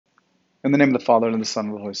In the name of the Father, and of the Son,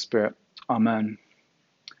 and of the Holy Spirit. Amen.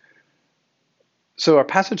 So our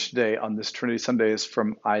passage today on this Trinity Sunday is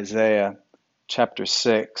from Isaiah chapter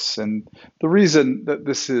 6. And the reason that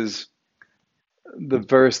this is the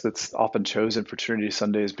verse that's often chosen for Trinity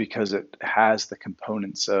Sunday is because it has the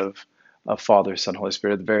components of Father, Son, Holy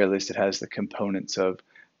Spirit. At the very least, it has the components of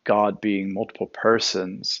God being multiple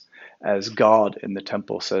persons, as God in the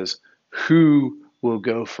temple says, "Who will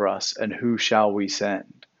go for us, and who shall we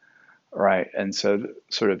send?" Right? And so,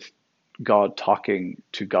 sort of God talking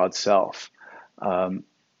to God's self, um,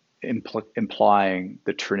 implying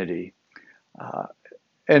the Trinity. Uh,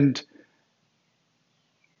 and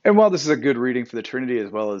and while this is a good reading for the Trinity,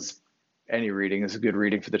 as well as any reading is a good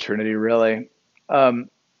reading for the Trinity, really, um,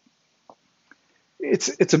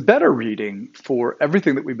 it's a better reading for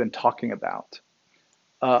everything that we've been talking about,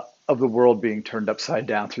 of the world being turned upside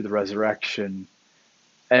down through the resurrection,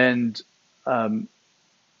 and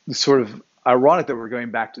sort of ironic that we're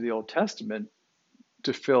going back to the Old Testament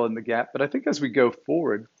to fill in the gap. But I think as we go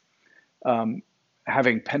forward,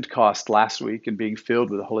 having Pentecost last week and being filled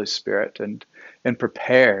with the Holy Spirit and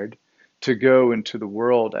prepared to go into the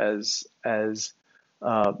world as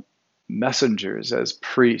messengers, as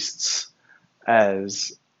priests,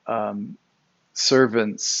 as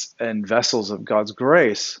servants and vessels of God's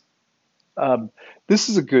grace. This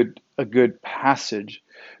is a good passage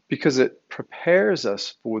because it prepares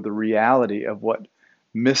us for the reality of what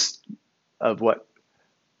mis- of what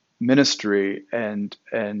ministry and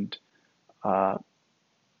uh,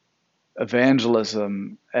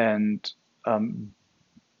 evangelism and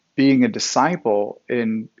being a disciple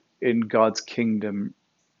in God's kingdom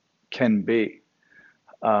can be.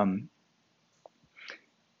 Um,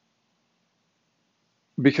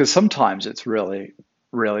 because sometimes it's really,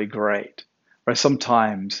 really great, right?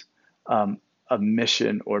 Sometimes a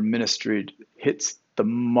mission or ministry hits the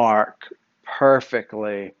mark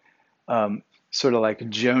perfectly, sort of like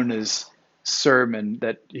Jonah's sermon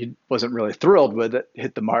that he wasn't really thrilled with, it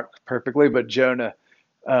hit the mark perfectly, but Jonah,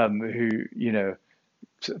 who,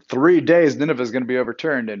 3 days Nineveh is going to be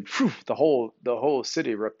overturned, and whew, the whole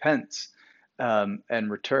city repents,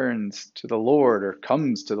 and returns to the Lord, or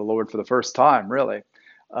comes to the Lord for the first time, really.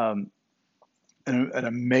 Um, an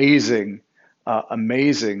amazing,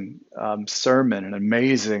 amazing sermon, an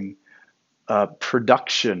amazing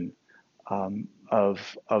production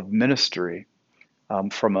of ministry,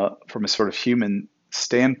 from a sort of human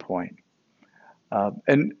standpoint,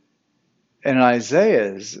 and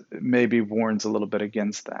Isaiah's maybe warns a little bit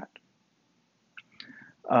against that.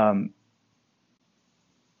 Um,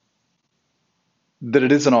 that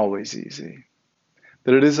it isn't always easy,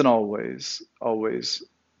 that it isn't always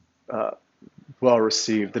uh, well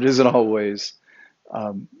received, that it isn't always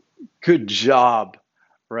um, good job,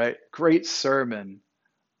 right? Great sermon.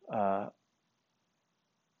 Uh,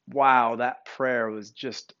 wow, that prayer was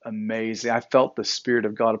just amazing. I felt the Spirit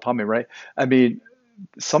of God upon me, right? I mean,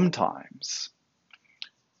 sometimes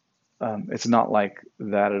it's not like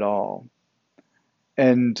that at all.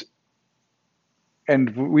 And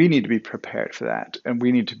we need to be prepared for that, and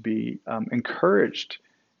we need to be encouraged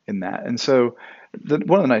in that. And so,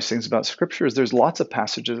 one of the nice things about Scripture is there's lots of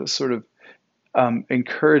passages that sort of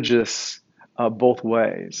encourage us both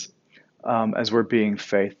ways, as we're being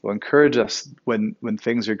faithful. Encourage us when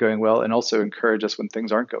things are going well, and also encourage us when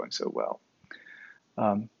things aren't going so well.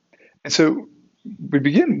 And so, we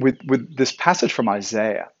begin with this passage from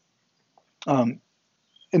Isaiah, um,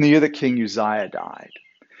 in the year that King Uzziah died.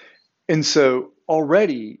 And so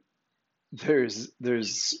already there's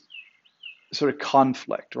sort of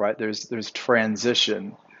conflict, right? There's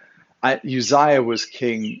transition. Uzziah was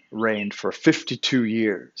king, reigned for 52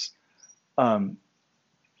 years. Um,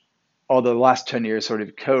 Although the last 10 years sort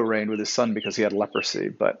of co-reigned with his son because he had leprosy.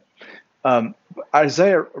 But um,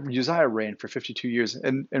 Uzziah reigned for 52 years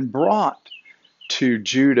and brought to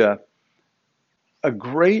Judah a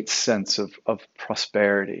great sense of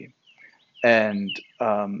prosperity and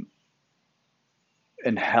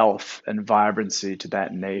and health and vibrancy to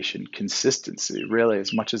that nation, consistency, really,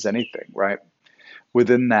 as much as anything, right?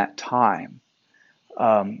 Within that time,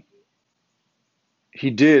 um, he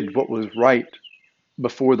did what was right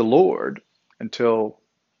before the Lord until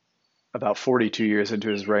about 42 years into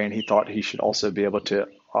his reign. He thought he should also be able to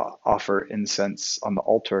offer incense on the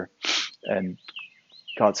altar, and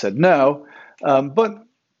God said no. But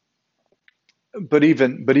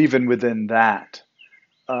even within that,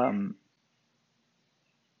 um,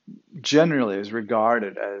 generally is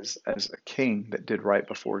regarded as a king that did right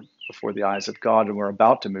before the eyes of God, and we're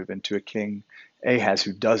about to move into a king, Ahaz,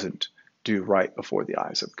 who doesn't do right before the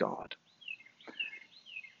eyes of God.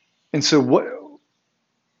 And so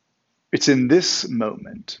it's in this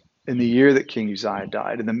moment, in the year that King Uzziah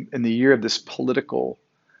died, in the year of this political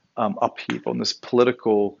upheaval, and this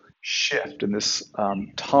political shift, and this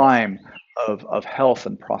time of health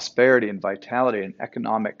and prosperity and vitality and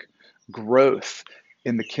economic growth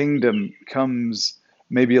in the kingdom, comes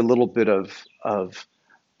maybe a little bit of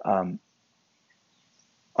um,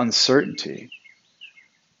 uncertainty,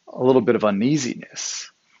 a little bit of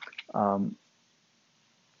uneasiness, um,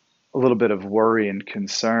 a little bit of worry and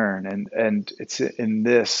concern, and it's in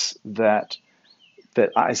this that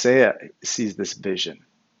Isaiah sees this vision,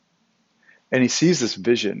 and he sees this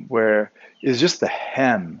vision where it's just the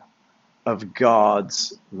hem of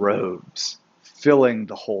God's robes filling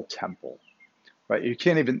the whole temple, right?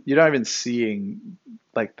 You're not even seeing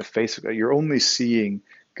like the face of God. You're only seeing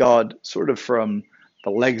God sort of from the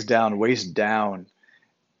legs down, waist down,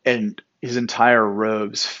 and his entire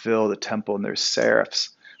robes fill the temple, and there's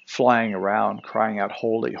seraphs flying around crying out,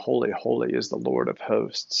 holy, holy, holy is the Lord of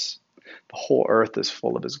hosts. The whole earth is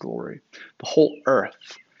full of his glory. The whole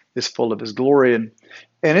earth is full of his glory. And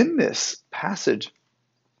in this passage,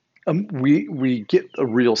 we get a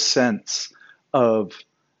real sense of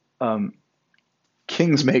um,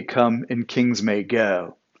 kings may come and kings may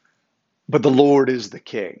go, but the Lord is the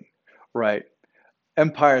king, right?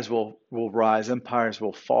 Empires will rise, empires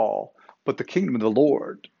will fall, but the kingdom of the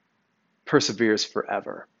Lord perseveres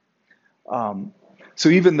forever. Um, so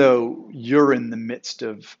even though you're in the midst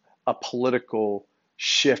of a political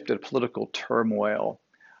shift, a political turmoil,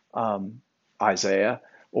 Isaiah,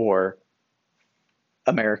 or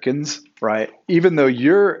Americans, right? Even though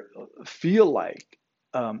you feel like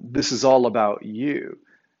this is all about you,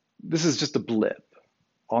 this is just a blip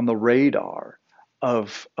on the radar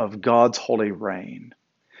of God's holy reign.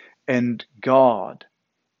 And God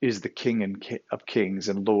is the of kings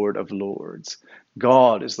and Lord of lords.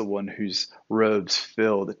 God is the one whose robes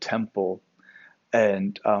fill the temple,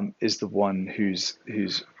 and is the one who's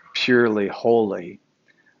purely holy.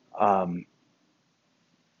 Um,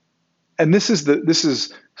 and this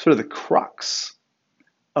is sort of the crux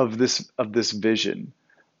of this vision,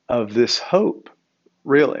 of this hope,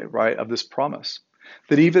 really, right, of this promise,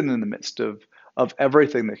 that even in the midst of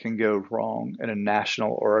everything that can go wrong in a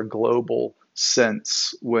national or a global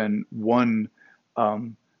sense, when one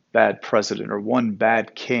bad president or one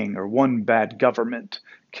bad king or one bad government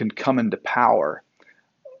can come into power,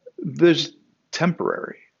 there's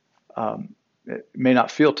temporary. It may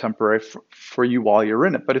not feel temporary for you while you're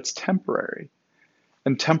in it, but it's temporary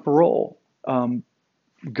and temporal.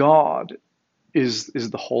 God is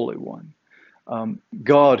the Holy One.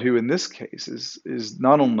 God, who in this case is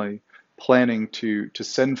not only planning to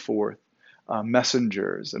send forth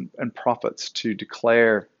messengers and prophets to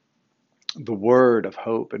declare the word of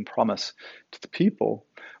hope and promise to the people,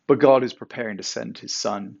 but God is preparing to send his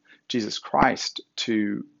Son, Jesus Christ,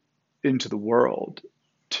 into the world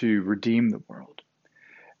to redeem the world,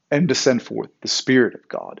 and to send forth the Spirit of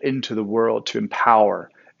God into the world to empower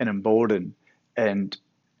and embolden and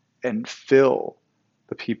fill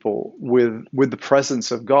the people with the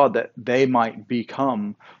presence of God, that they might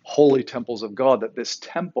become holy temples of God. That this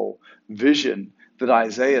temple vision that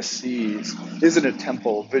Isaiah sees isn't a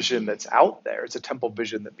temple vision that's out there. It's a temple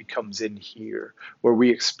vision that becomes in here, where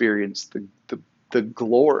we experience the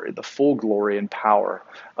glory, the full glory and power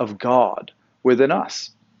of God within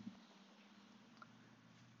us.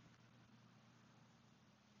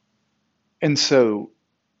 And so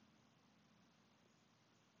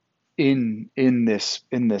in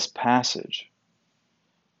this passage,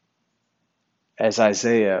 as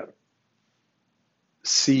Isaiah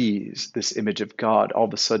sees this image of God, all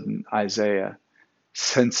of a sudden Isaiah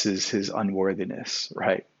senses his unworthiness,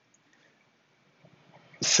 right?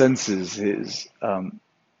 Senses his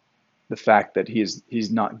the fact that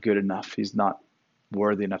he's not good enough, he's not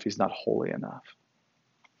worthy enough, he's not holy enough.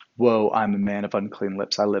 Woe, I'm a man of unclean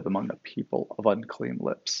lips. I live among a people of unclean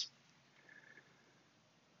lips.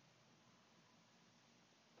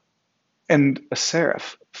 And a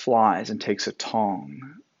seraph flies and takes a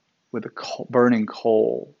tongue with a burning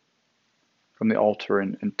coal from the altar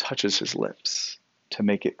and touches his lips to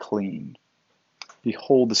make it clean.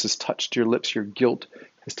 Behold, this has touched your lips. Your guilt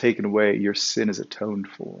is taken away. Your sin is atoned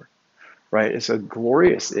for. Right? It's a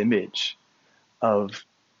glorious image of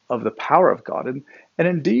the power of God. And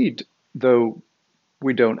indeed, though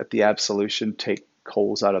we don't at the absolution take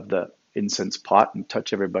coals out of the incense pot and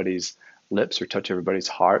touch everybody's lips or touch everybody's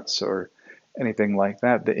hearts or anything like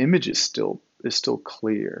that, the image is still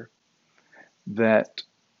clear that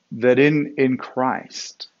in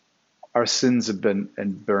Christ our sins have been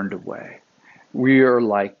burned away. We are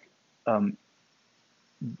like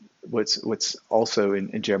what's also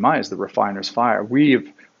in Jeremiah is the refiner's fire.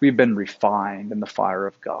 We've been refined in the fire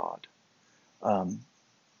of God. Um,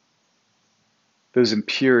 those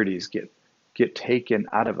impurities get taken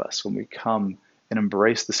out of us when we come and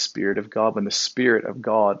embrace the Spirit of God. When the Spirit of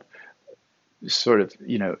God, sort of,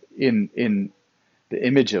 in the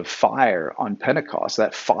image of fire on Pentecost,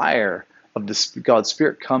 that fire of God's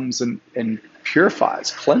Spirit comes and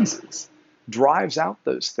purifies, cleanses, drives out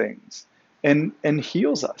those things, and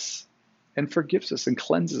heals us, and forgives us, and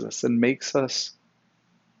cleanses us, and makes us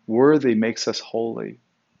worthy, makes us holy.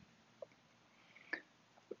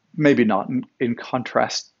 Maybe not in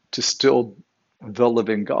contrast to still the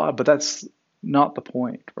living God, but that's not the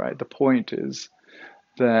point, right? The point is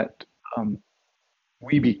that um,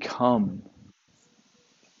 we become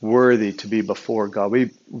worthy to be before God.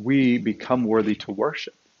 We become worthy to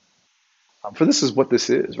worship. For this is what this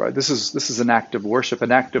is, right? This is an act of worship,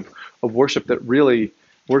 an act of worship that really,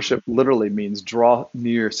 worship literally means draw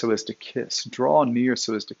near so as to kiss. Draw near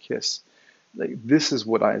so as to kiss. Like, this is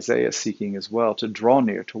what Isaiah is seeking as well, to draw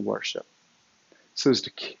near to worship, so as to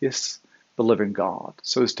kiss the living God,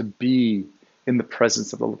 so as to be in the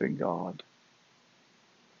presence of the living God.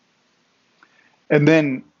 And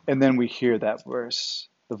then we hear that verse,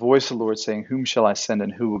 the voice of the Lord saying, "Whom shall I send,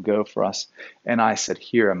 and who will go for us?" And I said,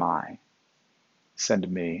 "Here am I, send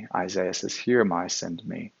me." Isaiah says, "Here am I, send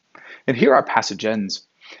me." And here our passage ends.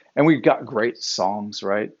 And we've got great songs,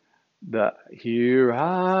 right? The "Here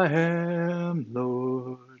I am,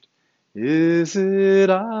 Lord, is it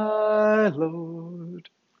I, Lord?"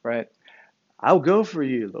 Right? "I'll go for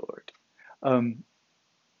you, Lord." Um,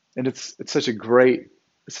 and it's such a great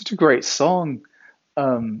song,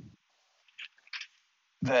 um,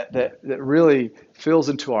 that really fills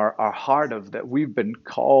into our heart of that we've been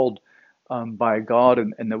called, by God,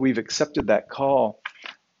 and that we've accepted that call.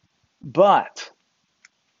 But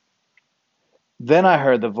then I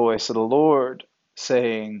heard the voice of the Lord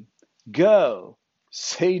saying, "Go,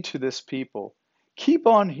 say to this people, keep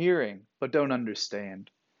on hearing, but don't understand.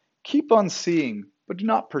 Keep on seeing, but do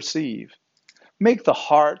not perceive. Make the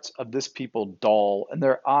hearts of this people dull, and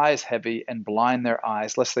their eyes heavy, and blind their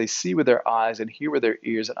eyes, lest they see with their eyes, and hear with their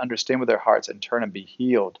ears, and understand with their hearts, and turn and be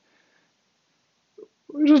healed."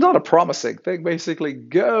 Which is not a promising thing. Basically,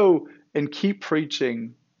 go and keep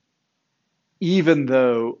preaching, even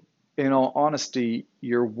though, in all honesty,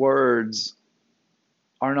 your words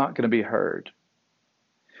are not going to be heard.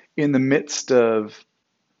 In the midst of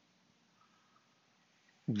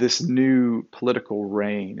this new political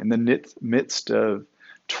reign, in the midst of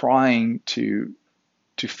trying to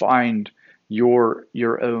find your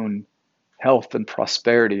own health and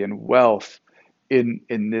prosperity and wealth in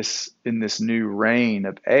this new reign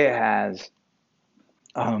of Ahaz,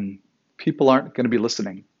 people aren't going to be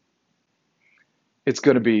listening. It's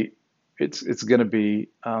going to be it's going to be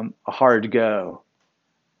a hard go.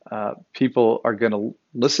 People are going to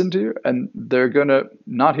listen to you, and they're going to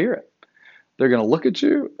not hear it. They're going to look at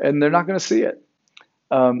you, and they're not going to see it.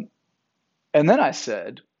 Um, and then I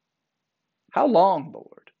said, "How long,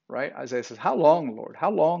 Lord?" Right? Isaiah says, "How long, Lord?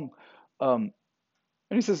 How long?" Um,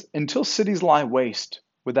 and he says, "Until cities lie waste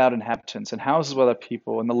without inhabitants, and houses without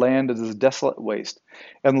people, and the land is a desolate waste,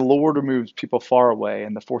 and the Lord removes people far away,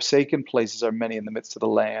 and the forsaken places are many in the midst of the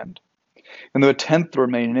land. And though a tenth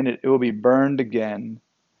remain in it, it will be burned again,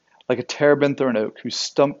 like a terebinth or an oak whose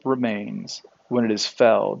stump remains when it is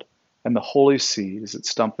felled, and the holy seed is its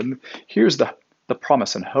stump." And here's the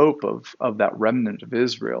promise and hope of that remnant of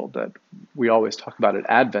Israel that we always talk about at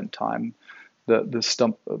Advent time, the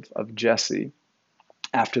stump of Jesse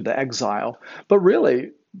after the exile. But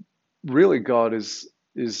really, God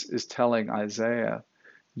is telling Isaiah,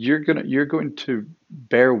 you're going to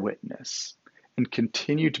bear witness and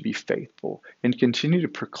continue to be faithful and continue to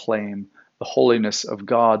proclaim the holiness of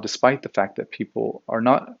God, despite the fact that people are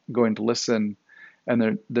not going to listen,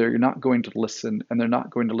 and they're not going to listen, and they're not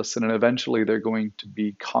going to listen, and eventually they're going to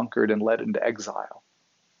be conquered and led into exile.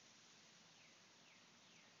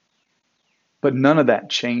 But none of that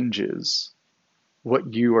changes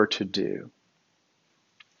what you are to do.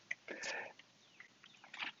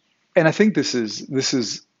 And I think this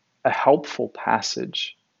is a helpful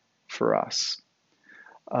passage for us.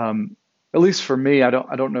 Um, at least for me, I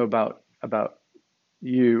don't know about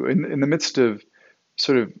you. In the midst of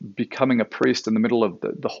sort of becoming a priest, in the middle of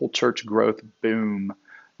the whole church growth boom,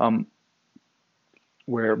 um,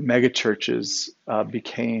 where megachurches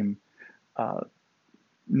became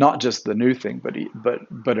not just the new thing,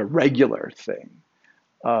 but a regular thing.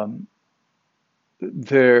 Um,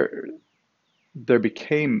 there there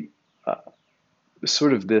became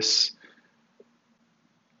sort of this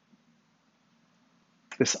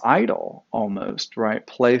this idol almost, right?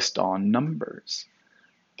 Placed on numbers,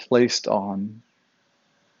 placed on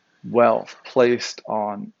wealth, placed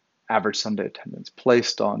on average Sunday attendance,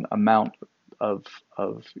 placed on amount of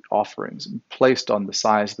offerings, placed on the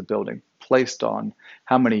size of the building, placed on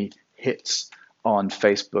how many hits on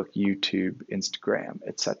Facebook, YouTube, Instagram,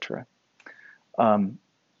 etc.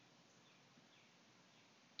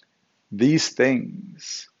 These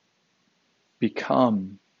things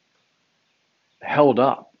become held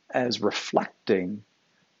up as reflecting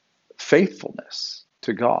faithfulness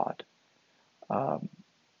to God.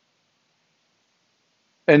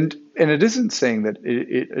 And it isn't saying that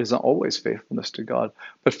it isn't always faithfulness to God,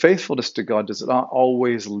 but faithfulness to God does not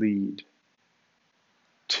always lead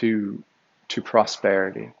to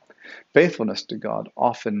prosperity. Faithfulness to God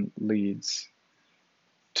often leads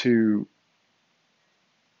to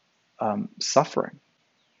suffering,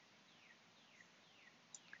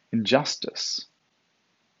 injustice,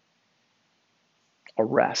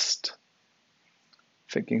 arrest.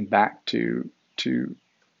 Thinking back to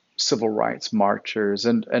civil rights marchers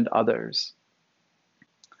and others.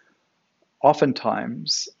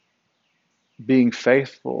 Oftentimes, being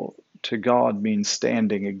faithful to God means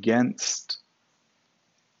standing against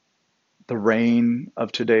the reign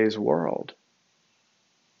of today's world,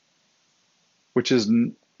 which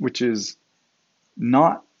is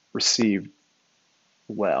not received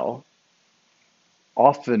well,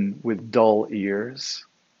 often with dull ears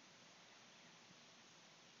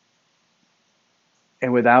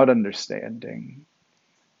and without understanding.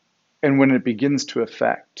 And when it begins to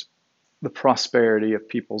affect the prosperity of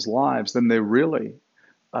people's lives, then they really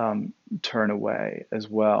turn away as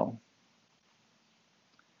well.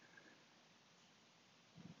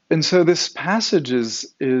 And so this passage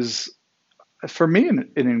is for me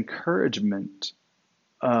an encouragement,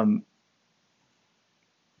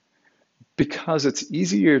 because it's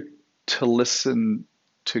easier to listen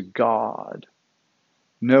to God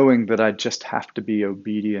knowing that I just have to be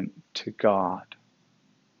obedient to God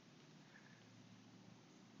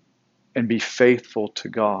and be faithful to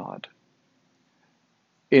God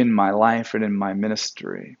in my life and in my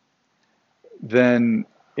ministry, than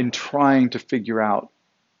in trying to figure out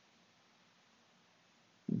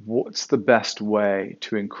what's the best way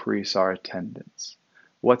to increase our attendance,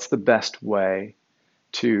 what's the best way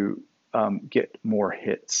to get more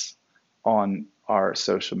hits on our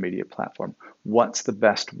social media platform, what's the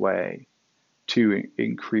best way to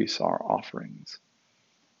increase our offerings,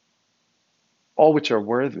 all which are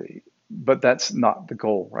worthy, but that's not the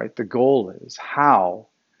goal, right? The goal is, how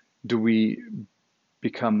do we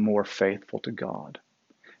become more faithful to God?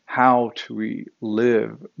 How do we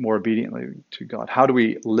live more obediently to God? How do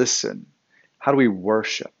we listen? How do we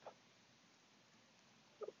worship?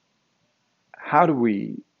 How do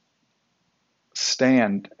we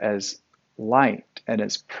stand as light and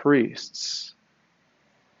as priests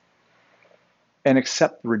and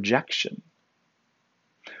accept rejection?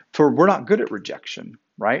 For we're not good at rejection,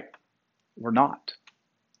 right? We're not.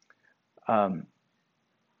 All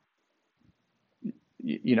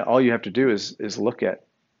you have to do is look at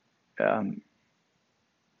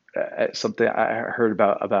something I heard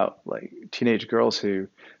about like teenage girls who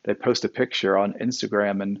they post a picture on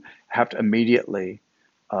Instagram and have to immediately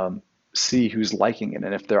see who's liking it.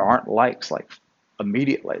 And if there aren't likes, like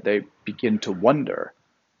immediately they begin to wonder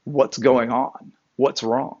what's going on, what's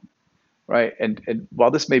wrong, right? And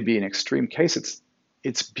while this may be an extreme case,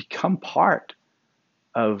 it's become part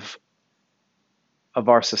of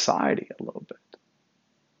our society a little bit.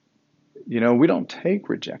 We don't take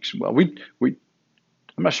rejection well. I'm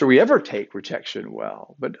not sure we ever take rejection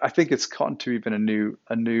well, but I think it's gotten to even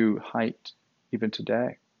a new height even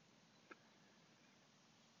today.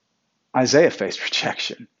 Isaiah faced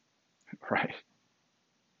rejection, right?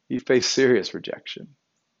 He faced serious rejection,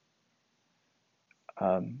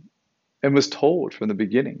 and was told from the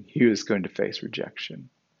beginning he was going to face rejection.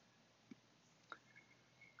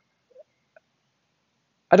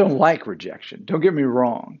 I don't like rejection. Don't get me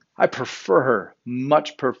wrong. I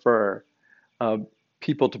much prefer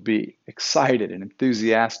people to be excited and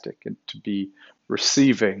enthusiastic and to be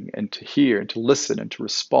receiving and to hear and to listen and to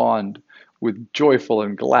respond with joyful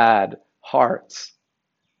and glad hearts.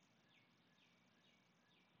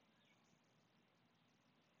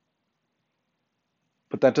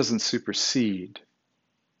 But that doesn't supersede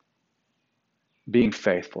being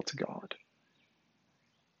faithful to God,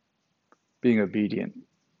 being obedient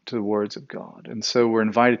to the words of God. And so we're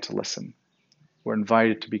invited to listen. We're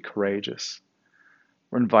invited to be courageous.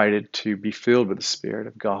 We're invited to be filled with the Spirit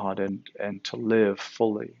of God and to live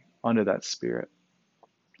fully under that Spirit.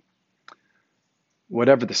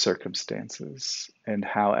 whatever the circumstances and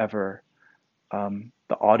however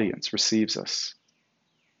the audience receives us.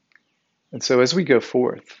 And so as we go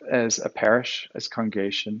forth as a parish, as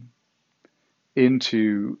congregation,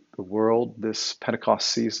 into the world this Pentecost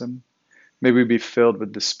season, may we be filled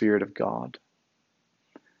with the Spirit of God.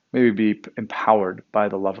 May we be empowered by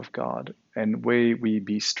the love of God, and may we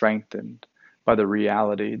be strengthened by the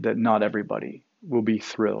reality that not everybody will be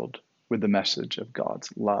thrilled with the message of God's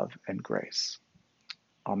love and grace.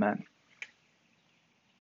 Amen.